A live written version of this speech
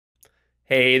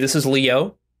Hey, this is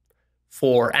Leo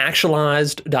for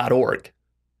Actualized.org.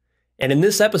 And in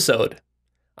this episode,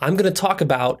 I'm going to talk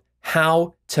about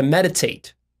how to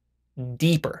meditate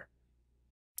deeper.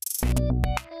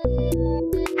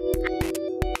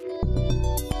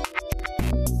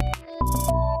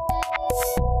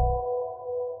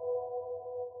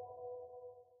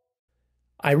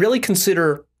 I really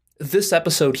consider this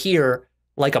episode here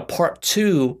like a part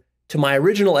 2 to my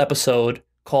original episode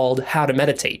called How to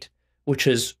Meditate, which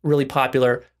is really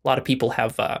popular. A lot of people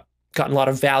have gotten a lot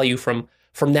of value from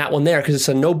that one there because it's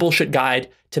a no bullshit guide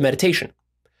to meditation.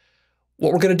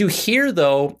 What we're going to do here,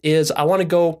 though, is I want to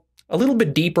go a little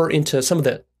bit deeper into some of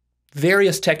the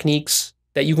various techniques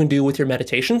that you can do with your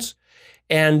meditations.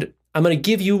 And I'm going to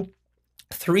give you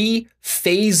 3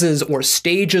 phases or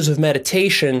stages of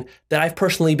meditation that I've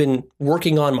personally been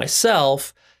working on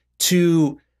myself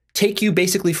to take you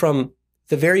basically from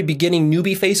the very beginning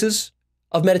newbie phases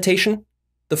of meditation,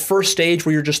 the first stage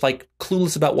where you're just like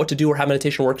clueless about what to do or how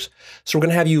meditation works. So we're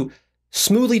going to have you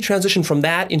smoothly transition from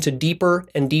that into deeper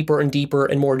and deeper and deeper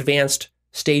and more advanced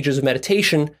stages of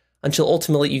meditation until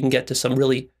ultimately you can get to some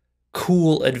really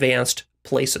cool advanced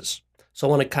places. So I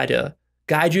want to kind of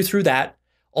guide you through that.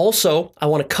 Also, I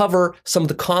want to cover some of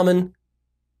the common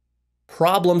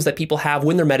problems that people have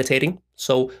when they're meditating.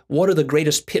 So what are the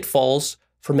greatest pitfalls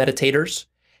for meditators?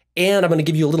 And I'm going to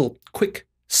give you a little quick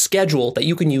schedule that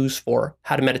you can use for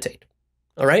how to meditate.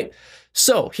 All right.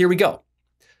 So here we go.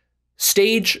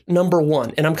 Stage number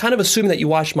 1. And I'm kind of assuming that you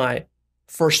watched my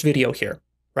first video here,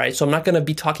 right? So I'm not going to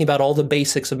be talking about all the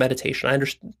basics of meditation.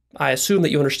 I assume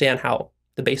that you understand how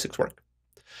the basics work.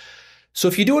 So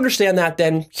if you do understand that,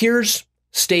 then here's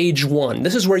stage 1.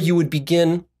 This is where you would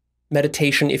begin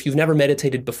meditation if you've never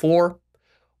meditated before,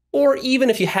 or even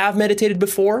if you have meditated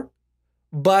before,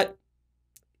 but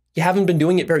you haven't been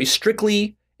doing it very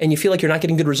strictly and you feel like you're not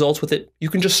getting good results with it. You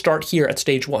can just start here at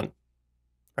stage 1,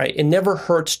 right? It never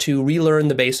hurts to relearn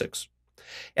the basics.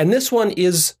 And this one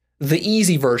is the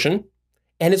easy version,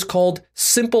 and it's called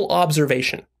simple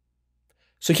observation.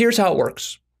 So here's how it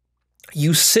works.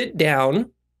 You sit down.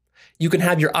 You can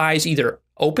have your eyes either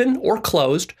open or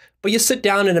closed, but you sit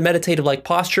down in a meditative-like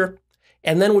posture.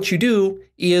 And then what you do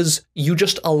is you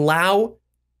just allow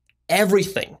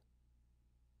everything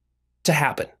to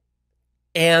happen.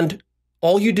 And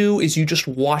all you do is you just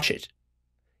watch it.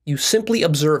 You simply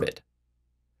observe it.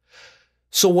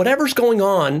 So whatever's going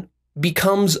on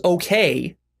becomes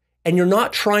okay, and you're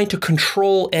not trying to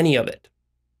control any of it.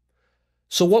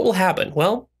 So what will happen?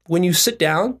 Well, when you sit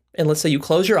down, and let's say you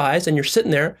close your eyes and you're sitting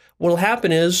there, what will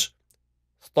happen is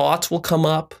thoughts will come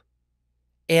up,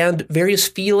 and various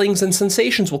feelings and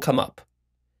sensations will come up.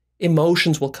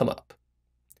 Emotions will come up.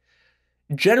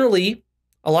 Generally,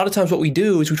 a lot of times what we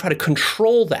do is we try to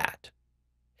control that.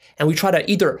 And we try to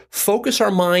either focus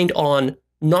our mind on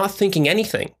not thinking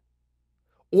anything,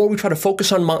 or we try to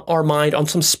focus on our mind on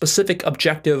some specific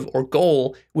objective or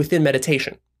goal within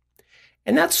meditation.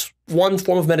 And that's one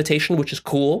form of meditation, which is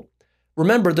cool.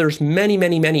 Remember, there's many,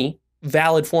 many, many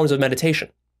valid forms of meditation.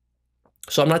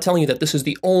 So I'm not telling you that this is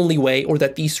the only way or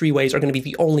that these 3 ways are going to be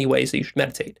the only ways that you should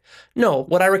meditate. No,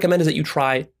 what I recommend is that you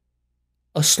try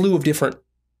a slew of different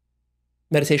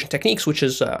meditation techniques, which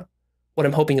is what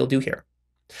I'm hoping you'll do here.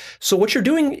 So what you're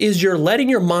doing is you're letting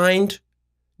your mind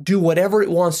do whatever it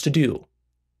wants to do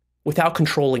without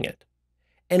controlling it.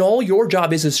 And all your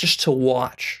job is just to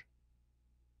watch.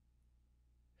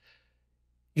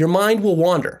 Your mind will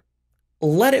wander.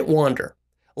 Let it wander.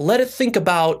 Let it think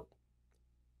about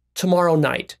tomorrow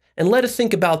night, and let it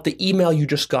think about the email you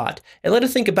just got, and let it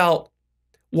think about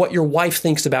what your wife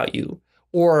thinks about you,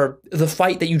 or the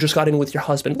fight that you just got in with your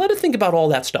husband. Let it think about all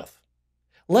that stuff.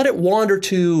 Let it wander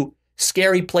to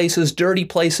scary places, dirty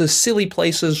places, silly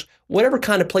places, whatever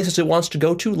kind of places it wants to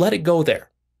go to, let it go there.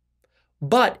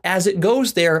 But as it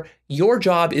goes there, your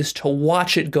job is to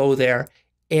watch it go there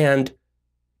and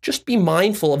just be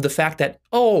mindful of the fact that,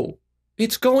 oh,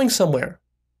 it's going somewhere.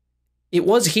 It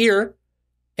was here,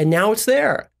 and now it's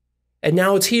there. And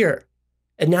now it's here.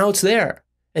 And now it's there.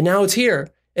 And now it's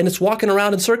here. And it's walking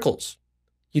around in circles.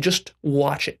 You just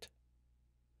watch it.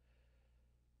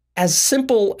 As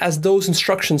simple as those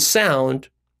instructions sound,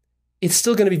 it's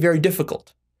still going to be very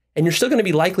difficult. And you're still going to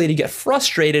be likely to get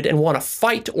frustrated and want to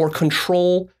fight or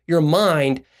control your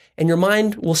mind. And your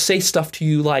mind will say stuff to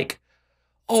you like,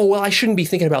 oh, well, I shouldn't be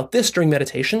thinking about this during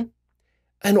meditation.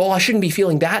 And oh, I shouldn't be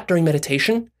feeling that during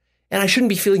meditation. And I shouldn't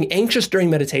be feeling anxious during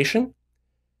meditation.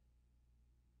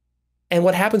 And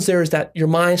what happens there is that your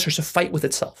mind starts to fight with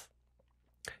itself.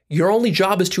 Your only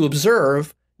job is to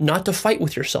observe, not to fight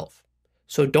with yourself.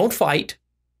 So don't fight.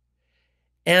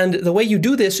 And the way you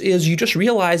do this is you just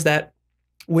realize that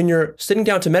when you're sitting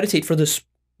down to meditate for this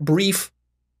brief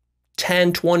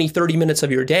 10, 20, 30 minutes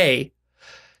of your day,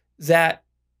 that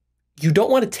you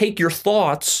don't want to take your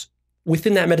thoughts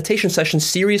within that meditation session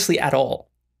seriously at all.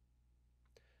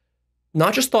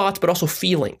 Not just thoughts, but also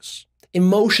feelings.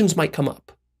 Emotions might come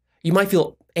up. You might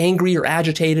feel angry or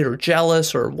agitated or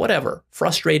jealous or whatever,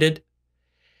 frustrated.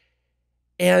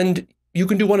 And you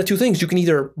can do one of two things. You can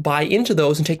either buy into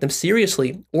those and take them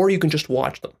seriously, or you can just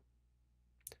watch them.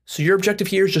 So your objective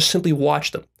here is just simply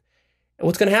watch them. And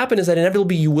what's going to happen is that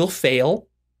inevitably you will fail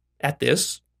at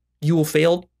this. You will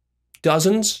fail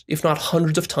dozens, if not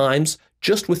hundreds of times,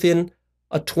 just within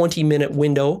a 20-minute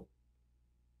window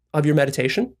of your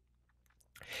meditation.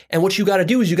 And what you got to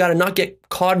do is you got to not get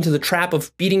caught into the trap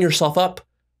of beating yourself up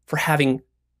for having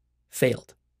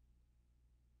failed.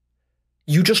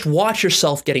 You just watch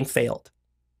yourself getting failed.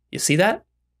 You see that?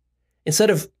 Instead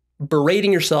of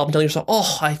berating yourself and telling yourself,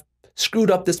 oh, I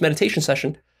screwed up this meditation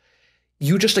session,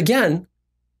 you just, again,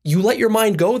 you let your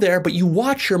mind go there, but you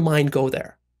watch your mind go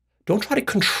there. Don't try to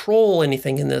control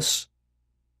anything in this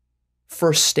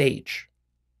first stage.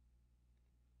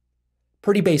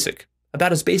 Pretty basic,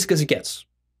 about as basic as it gets.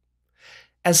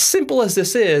 As simple as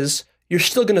this is, you're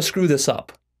still going to screw this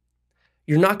up.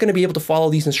 You're not going to be able to follow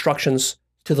these instructions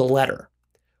to the letter.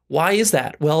 Why is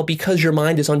that? Well, because your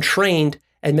mind is untrained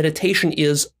and meditation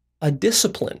is a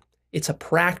discipline. It's a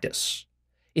practice.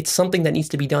 It's something that needs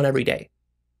to be done every day.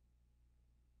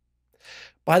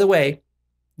 By the way,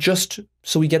 just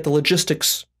so we get the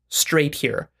logistics straight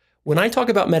here, when I talk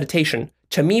about meditation,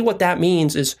 to me what that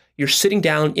means is you're sitting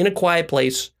down in a quiet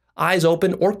place, eyes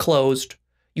open or closed,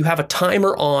 you have a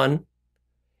timer on,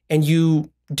 and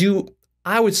you do,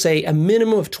 I would say, a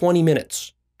minimum of 20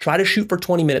 minutes. Try to shoot for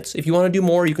 20 minutes. If you want to do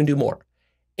more, you can do more.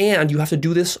 And you have to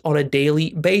do this on a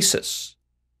daily basis.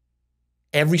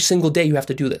 Every single day you have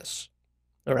to do this.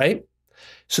 All right?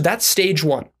 So that's stage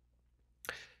one.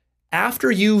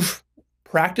 After you've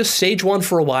practiced stage one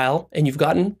for a while and you've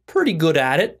gotten pretty good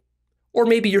at it, or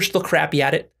maybe you're still crappy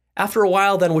at it, after a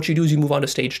while, then what you do is you move on to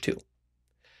stage two.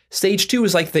 Stage two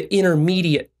is like the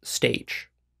intermediate stage.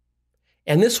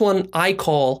 And this one I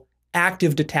call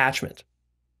active detachment.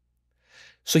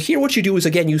 So here what you do is,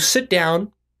 again, you sit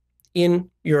down in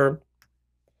your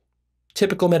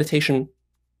typical meditation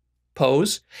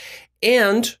pose,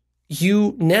 and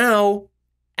you now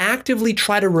actively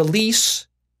try to release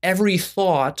every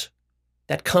thought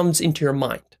that comes into your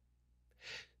mind.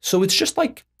 So it's just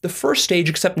like the first stage,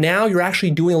 except now you're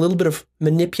actually doing a little bit of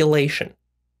manipulation.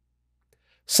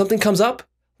 Something comes up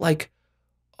like,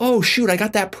 oh, shoot, I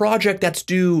got that project that's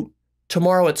due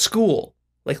tomorrow at school.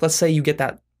 Like, let's say you get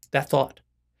that thought.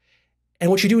 And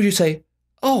what you do is you say,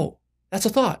 oh, that's a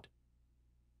thought.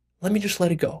 Let me just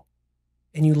let it go.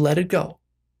 And you let it go.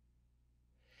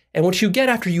 And what you get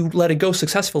after you let it go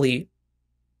successfully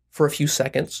for a few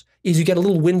seconds is you get a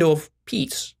little window of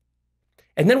peace.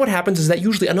 And then what happens is that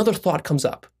usually another thought comes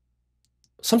up.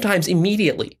 Sometimes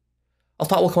immediately. A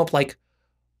thought will come up like,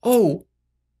 oh,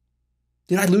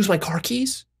 did I lose my car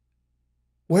keys?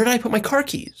 Where did I put my car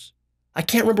keys? I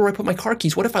can't remember where I put my car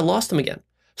keys. What if I lost them again?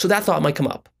 So that thought might come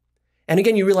up. And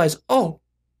again, you realize, oh,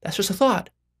 that's just a thought.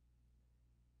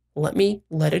 Let me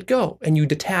let it go. And you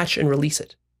detach and release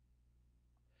it.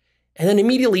 And then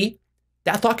immediately,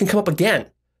 that thought can come up again.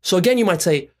 So again, you might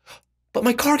say, but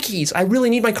my car keys, I really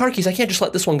need my car keys. I can't just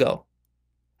let this one go.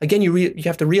 Again, you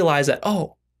have to realize that,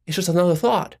 oh, it's just another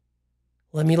thought.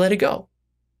 Let me let it go.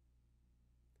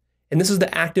 And this is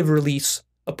the active release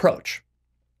approach.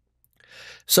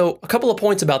 So a couple of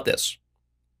points about this.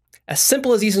 As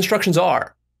simple as these instructions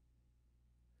are,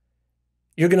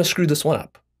 you're going to screw this one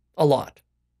up a lot.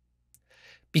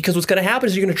 Because what's going to happen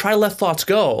is you're going to try to let thoughts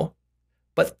go,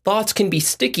 but thoughts can be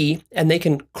sticky and they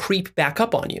can creep back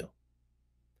up on you.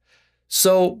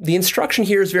 So the instruction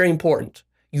here is very important.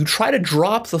 You try to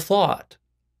drop the thought,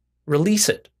 release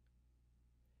it.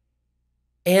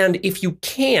 And if you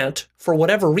can't, for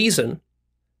whatever reason,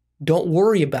 don't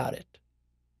worry about it.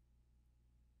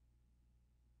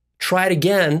 Try it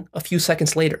again a few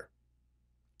seconds later.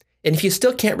 And if you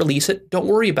still can't release it, don't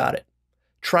worry about it.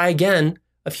 Try again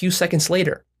a few seconds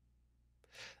later.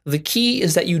 The key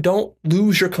is that you don't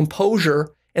lose your composure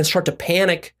and start to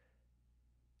panic,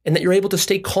 and that you're able to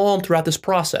stay calm throughout this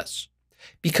process.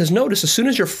 Because notice, as soon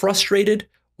as you're frustrated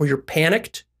or you're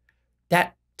panicked,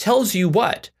 that tells you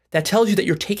what? That tells you that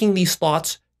you're taking these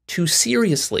thoughts too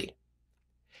seriously.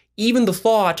 Even the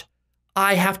thought,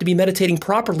 I have to be meditating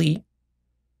properly,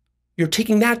 you're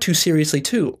taking that too seriously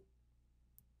too.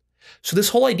 So this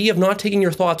whole idea of not taking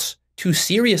your thoughts too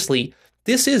seriously,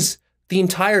 this is the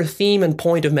entire theme and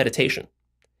point of meditation,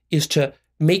 is to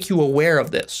make you aware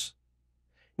of this.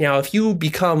 Now, if you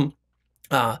become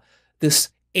this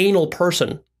anal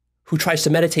person who tries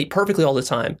to meditate perfectly all the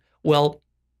time, well,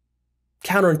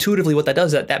 counterintuitively, what that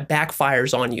does is that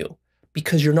backfires on you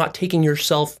because you're not taking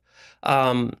yourself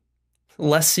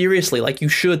less seriously like you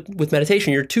should with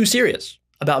meditation. You're too serious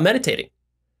about meditating.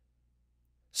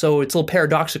 So it's a little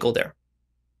paradoxical there.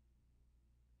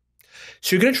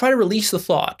 So you're going to try to release the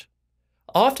thought.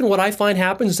 Often what I find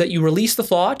happens is that you release the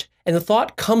thought and the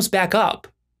thought comes back up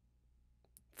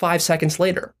 5 seconds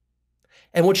later.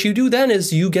 And what you do then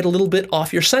is you get a little bit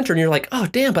off your center and you're like, oh,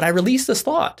 damn, but I released this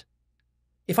thought.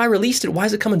 If I released it, why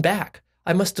is it coming back?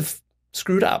 I must have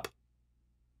screwed up.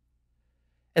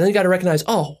 And then you got to recognize,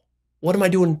 oh, what am I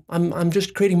doing? I'm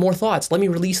just creating more thoughts. Let me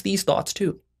release these thoughts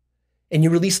too. And you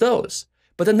release those.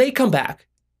 But then they come back.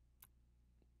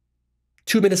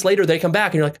 2 minutes later, they come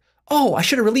back and you're like, oh, I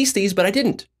should have released these, but I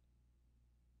didn't.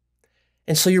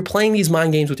 And so you're playing these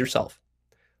mind games with yourself.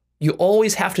 You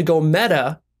always have to go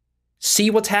meta, see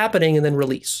what's happening, and then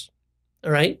release. All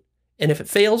right? And if it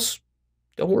fails,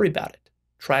 don't worry about it.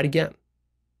 Try it again.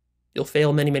 You'll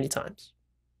fail many, many times.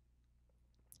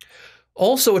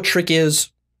 Also, a trick is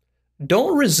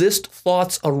don't resist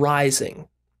thoughts arising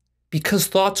because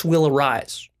thoughts will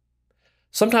arise.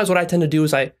 Sometimes what I tend to do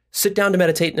is I sit down to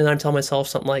meditate and I tell myself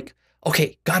something like,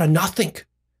 okay, gotta not think,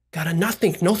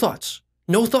 no thoughts,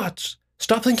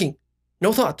 stop thinking,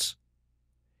 no thoughts.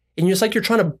 And it's like you're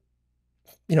trying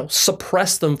to,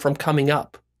 suppress them from coming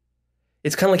up.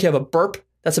 It's kind of like you have a burp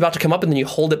that's about to come up and then you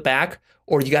hold it back,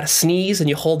 or you got to sneeze and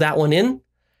you hold that one in. And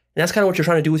that's kind of what you're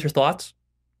trying to do with your thoughts.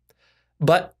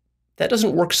 But that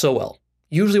doesn't work so well.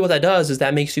 Usually what that does is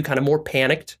that makes you kind of more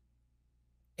panicked.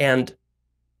 And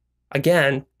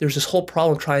again, there's this whole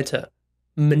problem trying to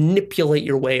manipulate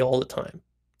your way all the time.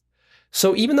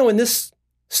 So even though in this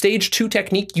stage 2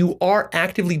 technique, you are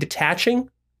actively detaching,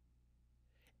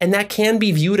 and that can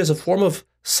be viewed as a form of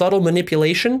subtle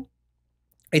manipulation,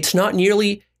 it's not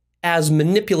nearly as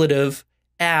manipulative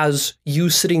as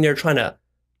you sitting there trying to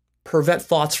prevent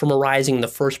thoughts from arising in the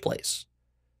first place.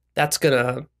 That's going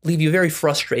to leave you very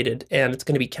frustrated, and it's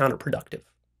going to be counterproductive.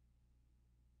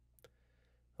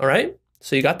 All right,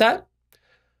 so you got that?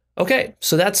 Okay,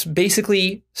 so that's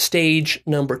basically stage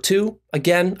number 2.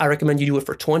 Again, I recommend you do it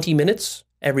for 20 minutes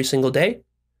every single day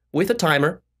with a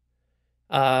timer,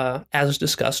 as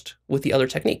discussed with the other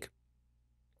technique.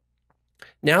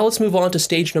 Now let's move on to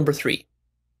stage number 3.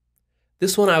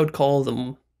 This one I would call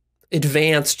the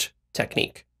advanced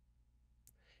technique.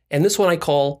 And this one I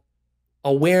call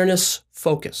awareness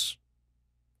focus.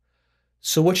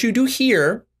 So what you do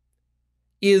here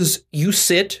is you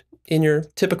sit in your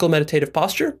typical meditative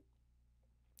posture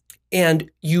and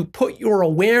you put your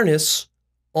awareness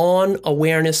on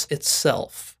awareness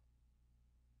itself.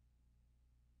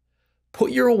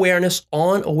 Put your awareness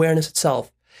on awareness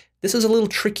itself. This is a little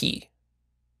tricky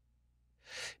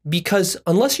because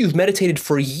unless you've meditated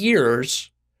for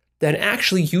years, then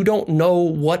actually you don't know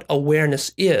what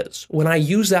awareness is. When I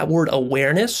use that word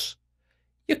awareness,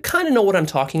 you kind of know what I'm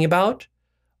talking about,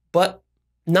 but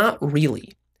not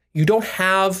really. You don't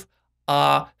have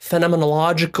a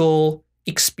phenomenological,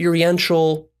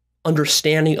 experiential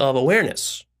understanding of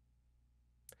awareness.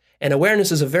 And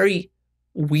awareness is a very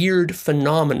weird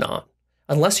phenomenon.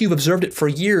 Unless you've observed it for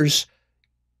years,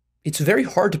 it's very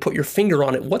hard to put your finger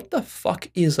on it. What the fuck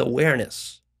is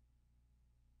awareness?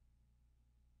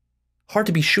 Hard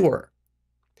to be sure.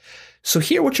 So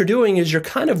here what you're doing is you're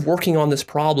kind of working on this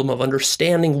problem of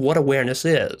understanding what awareness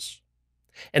is.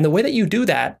 And the way that you do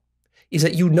that is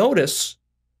that you notice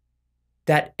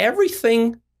that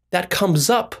everything that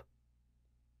comes up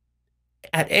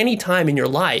at any time in your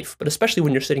life, but especially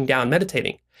when you're sitting down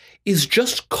meditating, is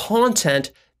just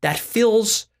content that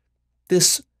fills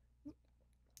this,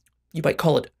 you might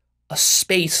call it a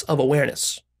space of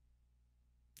awareness.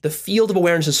 The field of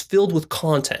awareness is filled with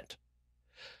content.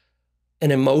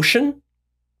 An emotion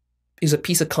is a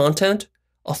piece of content.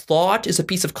 A thought is a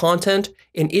piece of content.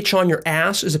 An itch on your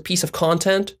ass is a piece of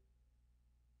content.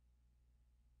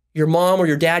 Your mom or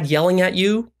your dad yelling at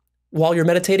you while you're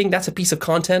meditating, that's a piece of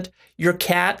content. Your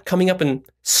cat coming up and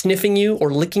sniffing you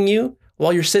or licking you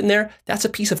while you're sitting there, that's a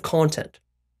piece of content.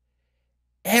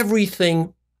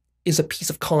 Everything is a piece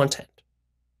of content.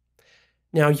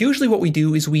 Now, usually what we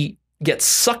do is we get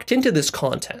sucked into this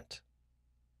content.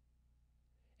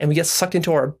 And we get sucked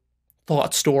into our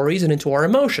thought stories and into our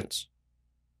emotions.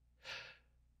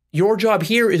 Your job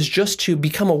here is just to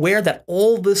become aware that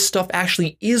all this stuff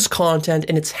actually is content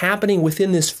and it's happening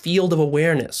within this field of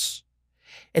awareness.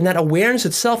 And that awareness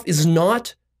itself is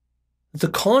not the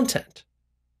content.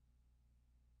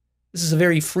 This is a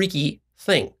very freaky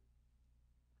thing.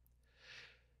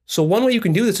 So one way you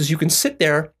can do this is you can sit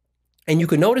there and you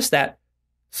can notice that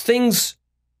things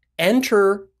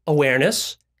enter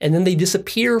awareness and then they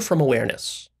disappear from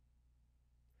awareness.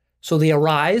 So they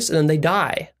arise and then they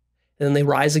die, and then they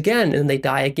rise again and then they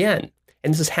die again.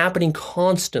 And this is happening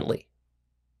constantly.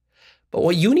 But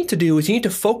what you need to do is you need to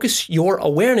focus your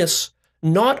awareness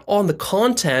not on the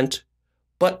content,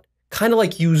 but kind of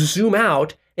like you zoom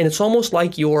out, and it's almost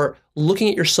like you're looking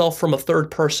at yourself from a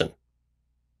third person.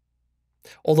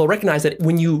 Although recognize that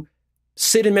when you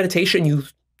sit in meditation, you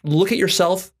look at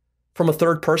yourself from a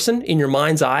third person in your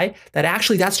mind's eye,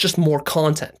 that's just more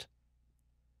content,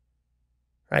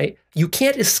 right? You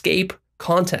can't escape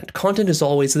content. Content is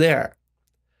always there.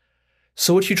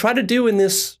 So what you try to do in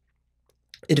this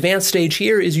advanced stage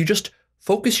here is you just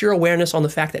focus your awareness on the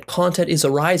fact that content is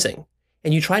arising,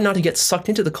 and you try not to get sucked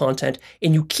into the content,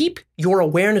 and you keep your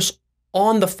awareness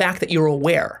on the fact that you're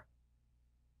aware.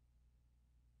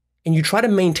 And you try to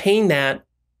maintain that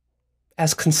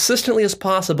as consistently as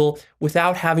possible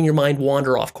without having your mind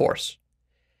wander off course.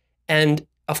 And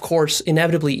of course,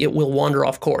 inevitably, it will wander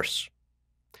off course.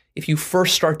 If you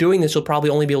first start doing this, you'll probably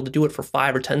only be able to do it for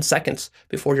 5 or 10 seconds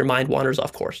before your mind wanders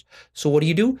off course. So what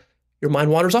do? Your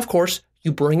mind wanders off course,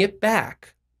 you bring it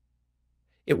back.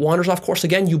 It wanders off course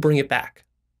again, you bring it back.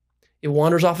 It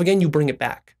wanders off again, you bring it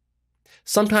back.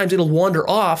 Sometimes it'll wander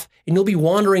off, and you'll be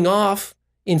wandering off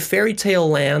in fairy tale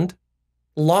land,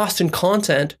 lost in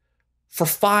content, for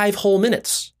 5 whole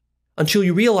minutes, until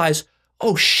you realize,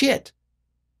 oh shit,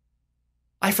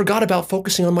 I forgot about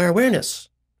focusing on my awareness.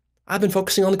 I've been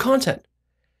focusing on the content.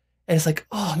 And it's like,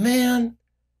 oh man,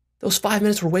 those 5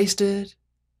 minutes were wasted.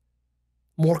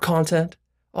 More content.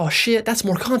 Oh shit, that's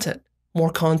more content. More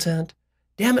content.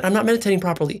 Damn it, I'm not meditating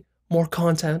properly. More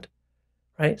content,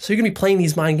 right? So you're gonna be playing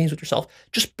these mind games with yourself.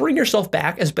 Just bring yourself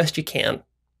back as best you can.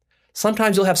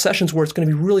 Sometimes you'll have sessions where it's gonna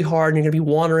be really hard and you're gonna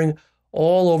be wandering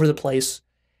all over the place.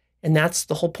 And that's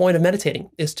the whole point of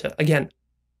meditating, is to, again,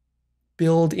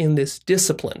 build in this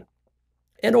discipline.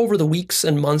 And over the weeks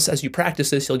and months as you practice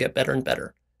this, you'll get better and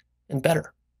better and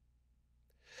better.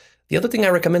 The other thing I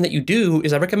recommend that you do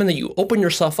is I recommend that you open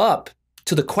yourself up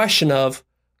to the question of,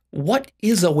 what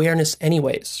is awareness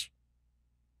anyways?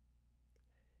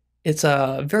 It's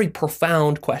a very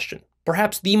profound question,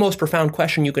 perhaps the most profound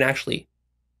question you can actually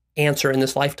answer in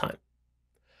this lifetime.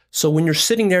 So when you're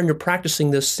sitting there and you're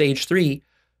practicing this stage 3,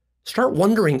 start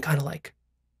wondering kind of like,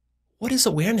 what is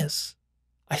awareness?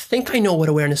 I think I know what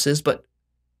awareness is, but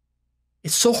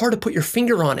it's so hard to put your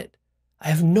finger on it. I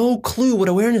have no clue what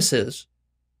awareness is.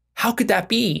 How could that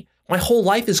be? My whole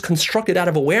life is constructed out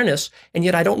of awareness, and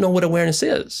yet I don't know what awareness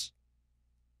is.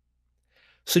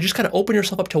 So just kind of open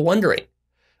yourself up to wondering.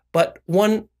 But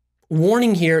one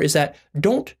warning here is that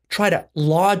don't try to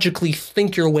logically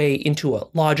think your way into a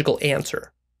logical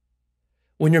answer.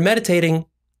 When you're meditating,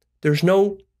 there's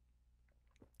no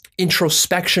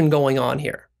introspection going on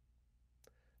here.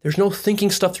 There's no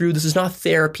thinking stuff through. This is not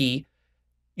therapy.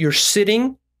 You're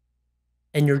sitting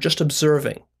and you're just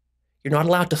observing. You're not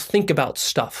allowed to think about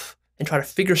stuff and try to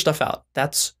figure stuff out.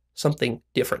 That's something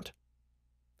different.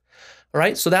 All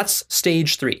right, so that's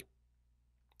stage 3.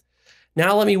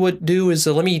 Now let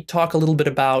me talk a little bit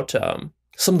about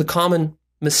some of the common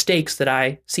mistakes that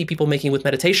I see people making with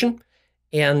meditation.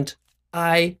 And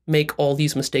I make all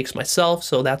these mistakes myself,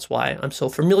 so that's why I'm so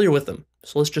familiar with them.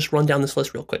 So let's just run down this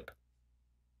list real quick.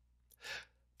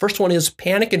 First one is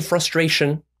panic and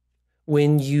frustration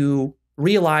when you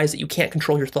realize that you can't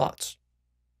control your thoughts.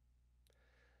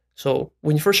 So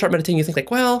when you first start meditating, you think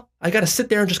like, well, I got to sit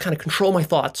there and just kind of control my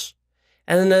thoughts.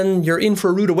 And then you're in for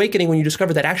a rude awakening when you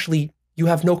discover that actually you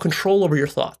have no control over your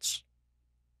thoughts.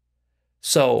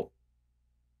 So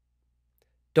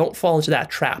don't fall into that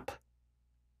trap.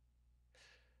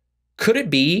 Could it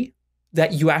be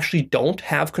that you actually don't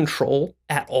have control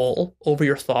at all over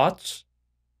your thoughts?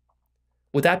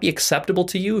 Would that be acceptable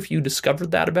to you if you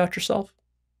discovered that about yourself?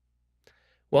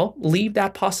 Well, leave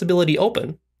that possibility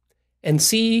open and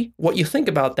see what you think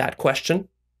about that question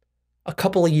a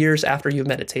couple of years after you've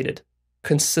meditated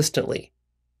consistently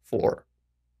for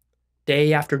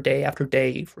day after day after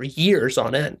day for years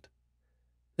on end.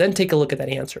 Then take a look at that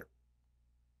answer.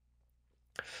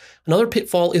 Another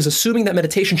pitfall is assuming that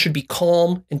meditation should be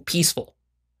calm and peaceful.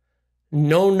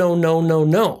 No, no, no, no,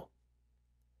 no.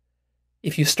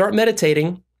 If you start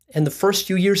meditating and the first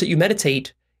few years that you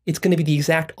meditate, it's going to be the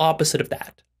exact opposite of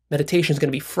that. Meditation is going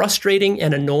to be frustrating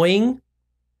and annoying.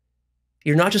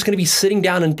 You're not just going to be sitting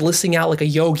down and blissing out like a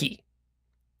yogi.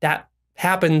 That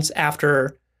happens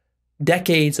after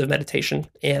decades of meditation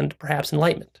and perhaps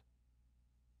enlightenment.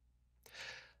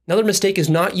 Another mistake is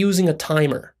not using a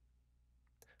timer.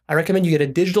 I recommend you get a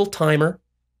digital timer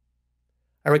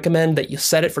I recommend that you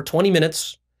set it for 20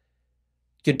 minutes.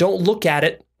 You don't look at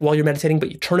it while you're meditating,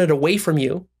 but you turn it away from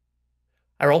you.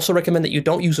 I also recommend that you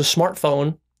don't use a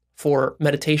smartphone for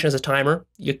meditation as a timer.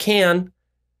 You can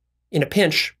in a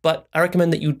pinch, but I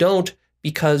recommend that you don't,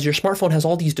 because your smartphone has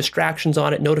all these distractions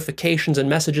on it, notifications and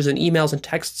messages and emails and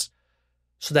texts,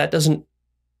 so that doesn't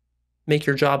make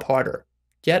your job harder.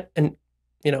 Get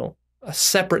a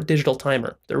separate digital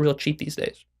timer. They're real cheap these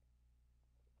days.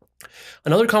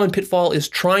 Another common pitfall is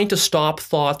trying to stop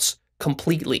thoughts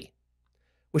completely,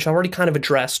 which I've already kind of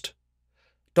addressed.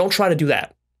 Don't try to do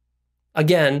that.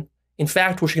 Again, in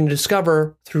fact, what you're going to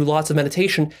discover through lots of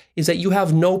meditation is that you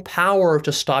have no power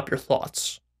to stop your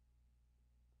thoughts.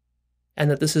 And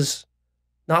that this is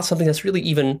not something that's really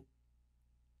even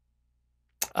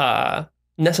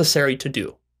necessary to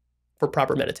do for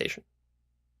proper meditation.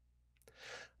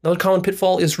 Another common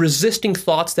pitfall is resisting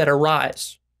thoughts that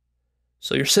arise.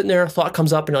 So you're sitting there, a thought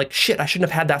comes up, and you're like, shit, I shouldn't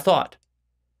have had that thought.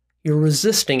 You're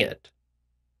resisting it.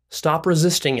 Stop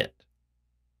resisting it.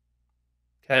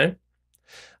 Okay?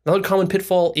 Another common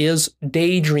pitfall is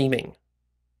daydreaming.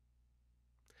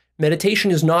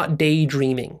 Meditation is not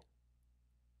daydreaming.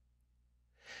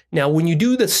 Now, when you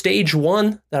do the stage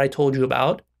 1 that I told you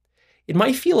about, it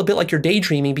might feel a bit like you're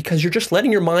daydreaming because you're just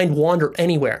letting your mind wander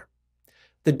anywhere.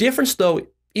 The difference, though,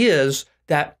 is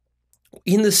that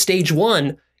in the stage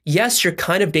 1, yes, you're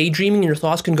kind of daydreaming and your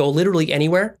thoughts can go literally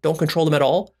anywhere. Don't control them at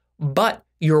all, but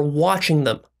you're watching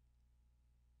them.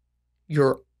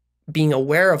 You're being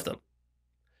aware of them,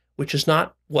 which is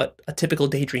not what a typical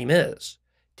daydream is.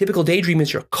 Typical daydream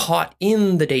is you're caught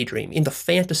in the daydream, in the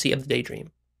fantasy of the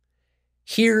daydream.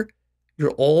 Here,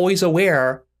 you're always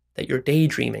aware that you're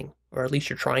daydreaming, or at least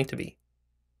you're trying to be.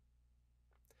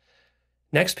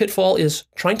 Next pitfall is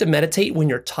trying to meditate when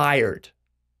you're tired.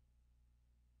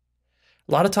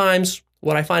 A lot of times,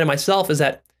 what I find in myself is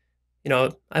that,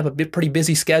 I have a pretty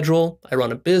busy schedule. I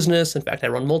run a business. In fact, I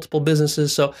run multiple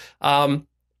businesses. So,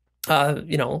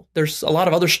 there's a lot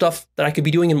of other stuff that I could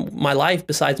be doing in my life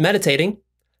besides meditating.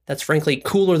 That's frankly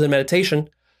cooler than meditation.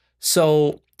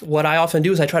 So what I often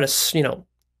do is I try to,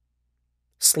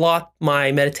 slot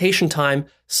my meditation time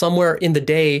somewhere in the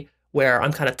day where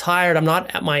I'm kind of tired. I'm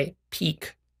not at my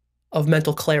peak of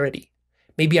mental clarity.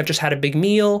 Maybe I've just had a big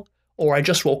meal, or I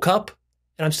just woke up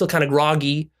and I'm still kind of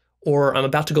groggy, or I'm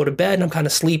about to go to bed and I'm kind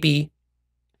of sleepy,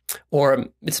 or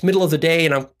it's middle of the day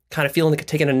and I'm kind of feeling like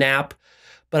taking a nap,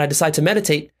 but I decide to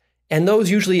meditate. And those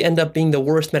usually end up being the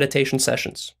worst meditation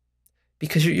sessions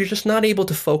because you're just not able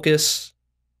to focus.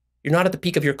 You're not at the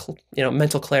peak of your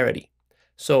mental clarity.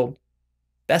 So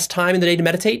best time in the day to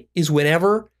meditate is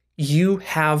whenever you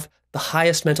have the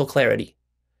highest mental clarity.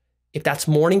 If that's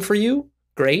morning for you,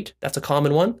 great. That's a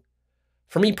common one.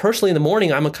 For me personally, in the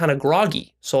morning, I'm kind of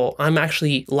groggy. So I'm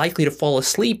actually likely to fall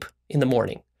asleep in the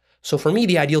morning. So for me,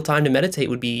 the ideal time to meditate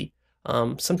would be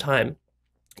sometime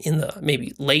in the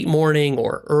maybe late morning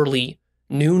or early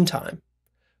noon time.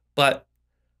 But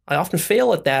I often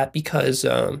fail at that because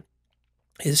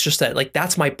it's just that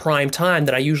that's my prime time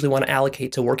that I usually want to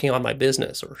allocate to working on my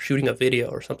business or shooting a video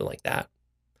or something like that.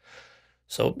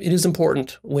 So it is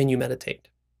important when you meditate.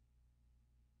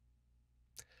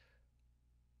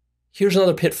 Here's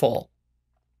another pitfall: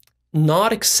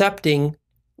 not accepting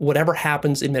whatever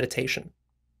happens in meditation.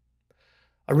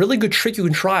 A really good trick you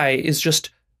can try is just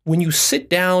when you sit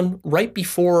down right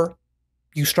before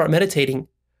you start meditating,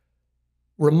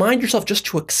 remind yourself just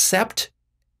to accept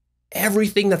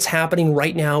everything that's happening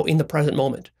right now in the present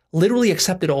moment. Literally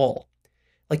accept it all.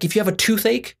 Like if you have a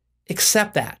toothache,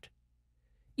 accept that.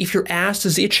 If your ass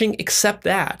is itching, accept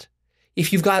that.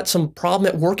 If you've got some problem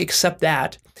at work, accept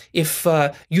that. If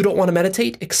you don't want to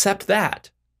meditate, accept that.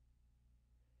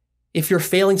 If you're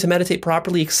failing to meditate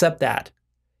properly, accept that.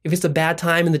 If it's a bad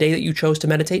time in the day that you chose to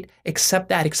meditate, accept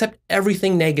that. Accept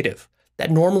everything negative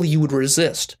that normally you would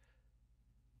resist.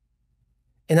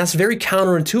 And that's very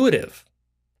counterintuitive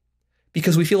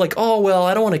because we feel like, oh, well,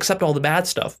 I don't want to accept all the bad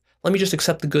stuff. Let me just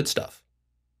accept the good stuff.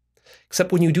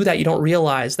 Except when you do that, you don't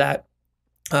realize that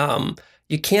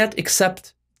you can't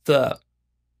accept the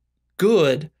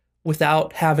good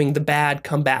without having the bad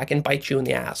come back and bite you in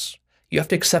the ass. You have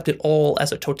to accept it all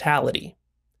as a totality.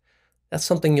 That's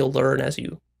something you'll learn as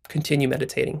you continue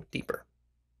meditating deeper.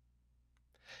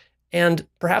 And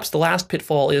perhaps the last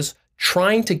pitfall is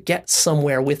trying to get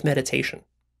somewhere with meditation.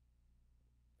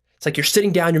 It's like you're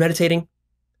sitting down, you're meditating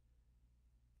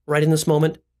right in this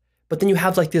moment, but then you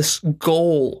have this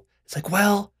goal. It's like,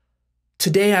 well,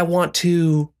 today I want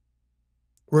to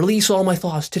release all my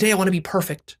thoughts. Today I want to be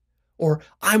perfect, or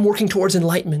I'm working towards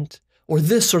enlightenment, or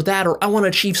this or that, or I want to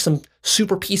achieve some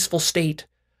super peaceful state,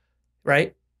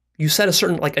 right? you set a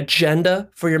certain like agenda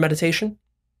for your meditation,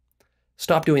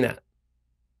 stop doing that.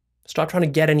 Stop trying to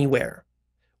get anywhere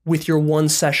with your one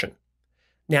session.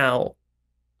 Now,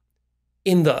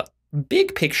 in the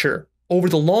big picture, over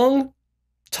the long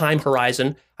time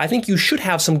horizon, I think you should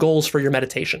have some goals for your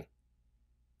meditation.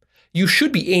 You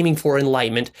should be aiming for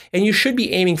enlightenment, and you should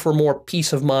be aiming for more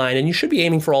peace of mind, and you should be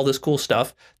aiming for all this cool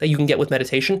stuff that you can get with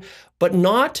meditation, but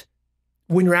not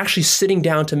when you're actually sitting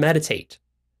down to meditate.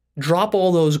 Drop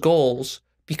all those goals,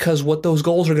 because what those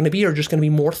goals are going to be are just going to be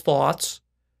more thoughts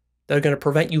that are going to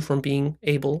prevent you from being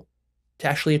able to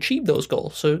actually achieve those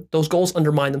goals. So those goals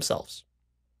undermine themselves.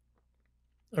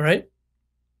 All right?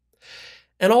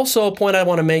 And also a point I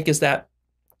want to make is that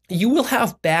you will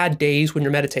have bad days when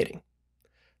you're meditating.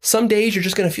 Some days you're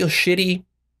just going to feel shitty.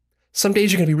 Some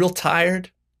days you're going to be real tired.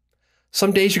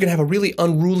 Some days you're going to have a really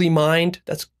unruly mind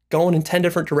that's going in 10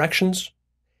 different directions.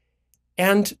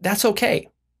 And that's okay.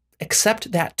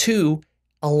 Accept that too.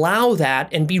 Allow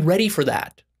that and be ready for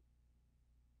that.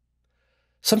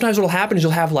 Sometimes what will happen is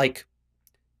you'll have like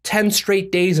 10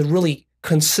 straight days of really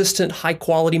consistent, high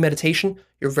quality meditation.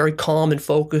 You're very calm and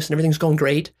focused and everything's going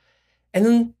great. And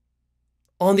then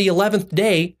on the 11th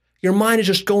day, your mind is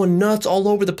just going nuts all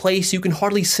over the place. You can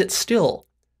hardly sit still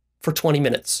for 20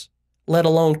 minutes, let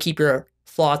alone keep your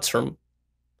thoughts from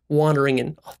wandering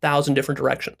in 1,000 different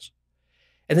directions.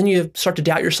 And then you start to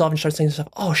doubt yourself and start saying to yourself,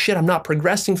 oh shit, I'm not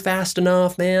progressing fast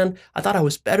enough, man. I thought I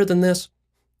was better than this.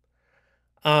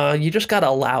 You just got to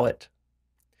allow it.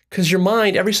 Because your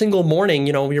mind, every single morning,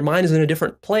 your mind is in a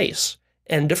different place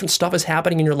and different stuff is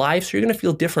happening in your life. So you're going to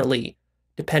feel differently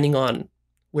depending on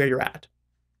where you're at.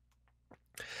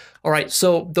 All right,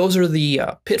 so those are the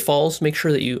pitfalls. Make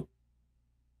sure that you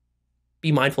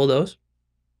be mindful of those.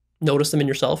 Notice them in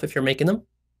yourself if you're making them.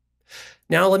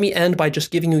 Now let me end by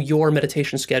just giving you your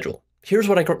meditation schedule. Here's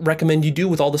what I recommend you do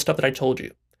with all the stuff that I told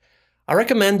you. I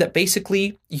recommend that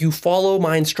basically you follow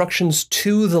my instructions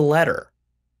to the letter.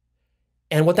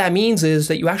 And what that means is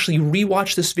that you actually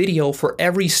rewatch this video for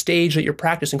every stage that you're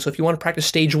practicing. So if you want to practice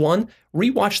stage 1,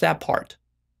 rewatch that part.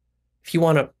 If you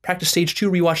want to practice stage 2,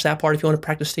 rewatch that part. If you want to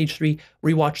practice stage 3,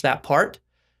 rewatch that part.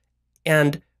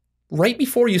 And right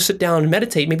before you sit down and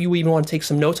meditate, maybe you even want to take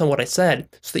some notes on what I said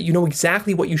so that you know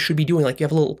exactly what you should be doing. Like you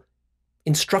have a little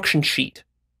instruction sheet.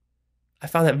 I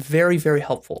found that very, very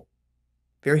helpful.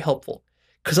 Very helpful.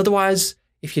 Because otherwise,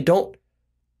 if you don't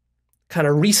kind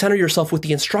of recenter yourself with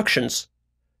the instructions,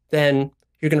 then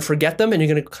you're going to forget them and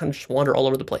you're going to kind of just wander all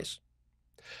over the place.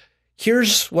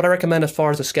 Here's what I recommend as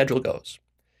far as the schedule goes.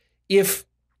 If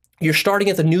you're starting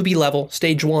at the newbie level,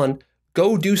 stage 1,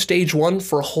 go do stage 1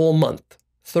 for a whole month,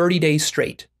 30 days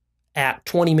straight, at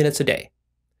 20 minutes a day,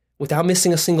 without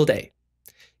missing a single day.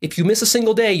 If you miss a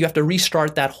single day, you have to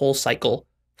restart that whole cycle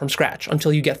from scratch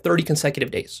until you get 30 consecutive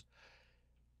days.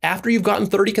 After you've gotten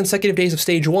 30 consecutive days of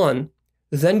stage 1,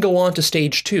 then go on to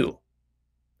stage 2.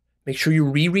 Make sure you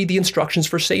reread the instructions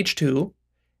for stage 2,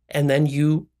 and then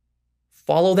you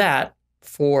follow that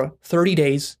for 30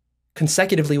 days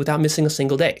consecutively without missing a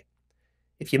single day.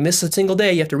 If you miss a single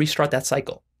day, you have to restart that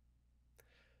cycle.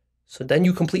 So then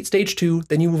you complete stage 2,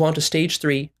 then you move on to stage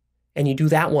 3, and you do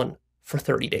that one for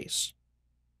 30 days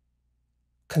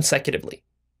consecutively.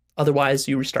 Otherwise,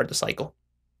 you restart the cycle.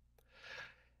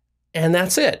 And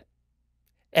that's it.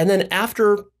 And then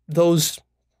after those,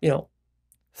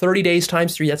 30 days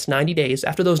times 3, that's 90 days.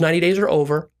 After those 90 days are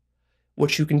over,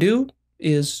 what you can do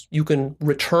is you can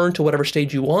return to whatever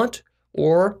stage you want,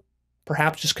 or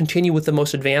perhaps just continue with the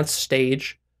most advanced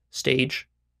stage, stage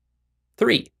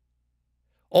 3.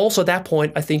 Also, at that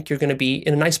point, I think you're going to be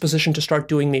in a nice position to start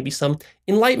doing maybe some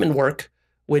enlightenment work,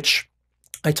 which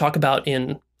I talk about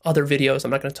in other videos.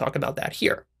 I'm not going to talk about that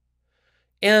here.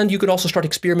 And you could also start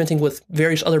experimenting with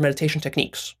various other meditation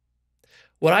techniques.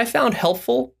 What I found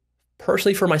helpful,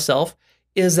 personally for myself,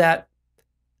 is that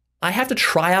I have to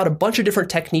try out a bunch of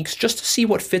different techniques just to see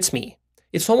what fits me.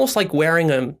 It's almost like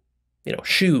wearing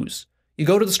shoes. You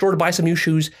go to the store to buy some new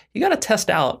shoes, you got to test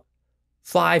out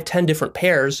 5, 10 different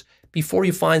pairs before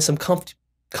you find some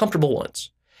comfortable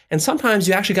ones. And sometimes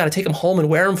you actually got to take them home and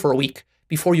wear them for a week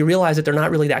before you realize that they're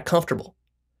not really that comfortable.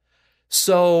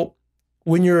 So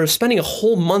when you're spending a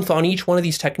whole month on each one of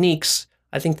these techniques,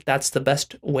 I think that's the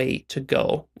best way to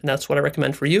go. And that's what I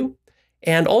recommend for you.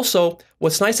 And also,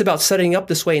 what's nice about setting up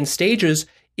this way in stages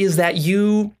is that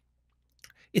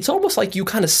it's almost like you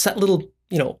kind of set little,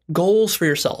 goals for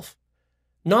yourself.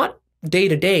 Not day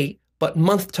to day, but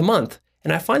month to month.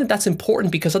 And I find that that's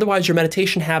important because otherwise your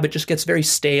meditation habit just gets very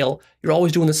stale. You're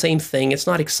always doing the same thing. It's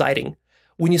not exciting.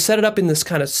 When you set it up in this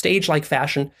kind of stage-like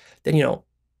fashion, then,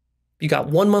 you got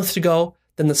 1 month to go.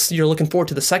 then you're looking forward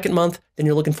to the second month, then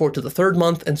you're looking forward to the third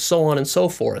month, and so on and so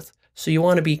forth. So you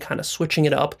want to be kind of switching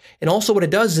it up. And also what it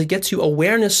does is it gets you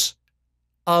awareness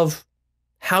of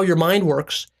how your mind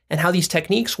works and how these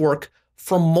techniques work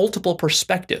from multiple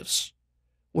perspectives,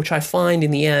 which I find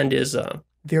in the end is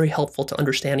very helpful to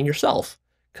understanding yourself,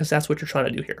 because that's what you're trying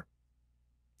to do here.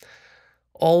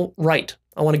 All right.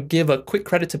 I want to give a quick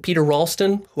credit to Peter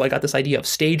Ralston, who I got this idea of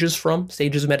stages from,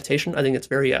 stages of meditation. I think it's a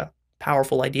very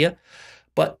powerful idea.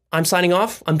 But I'm signing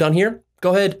off. I'm done here.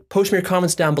 Go ahead, post me your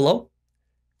comments down below.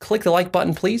 Click the like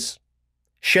button, please.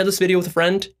 Share this video with a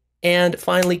friend. And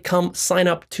finally, come sign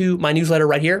up to my newsletter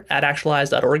right here at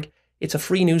actualize.org. It's a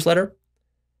free newsletter.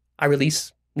 I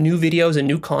release new videos and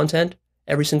new content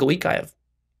every single week. I have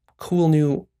cool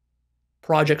new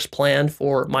projects planned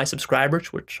for my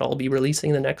subscribers, which I'll be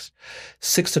releasing in the next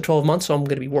 6 to 12 months. So I'm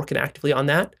going to be working actively on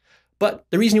that. But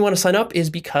the reason you want to sign up is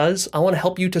because I want to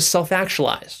help you to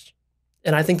self-actualize.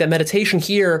 And I think that meditation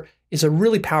here is a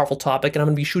really powerful topic. And I'm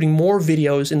going to be shooting more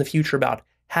videos in the future about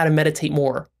how to meditate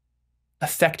more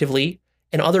effectively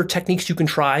and other techniques you can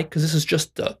try, because this is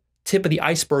just the tip of the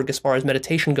iceberg as far as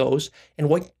meditation goes and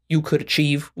what you could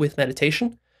achieve with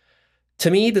meditation.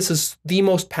 To me, this is the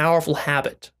most powerful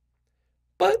habit.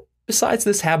 But besides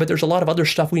this habit, there's a lot of other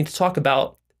stuff we need to talk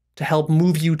about to help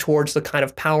move you towards the kind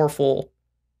of powerful,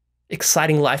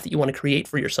 exciting life that you want to create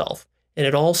for yourself. And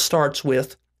it all starts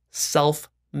with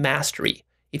self-mastery.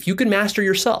 If you can master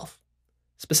yourself,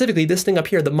 specifically this thing up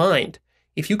here, the mind,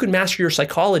 if you can master your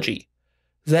psychology,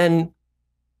 then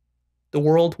the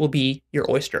world will be your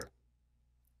oyster.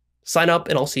 Sign up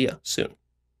and I'll see you soon.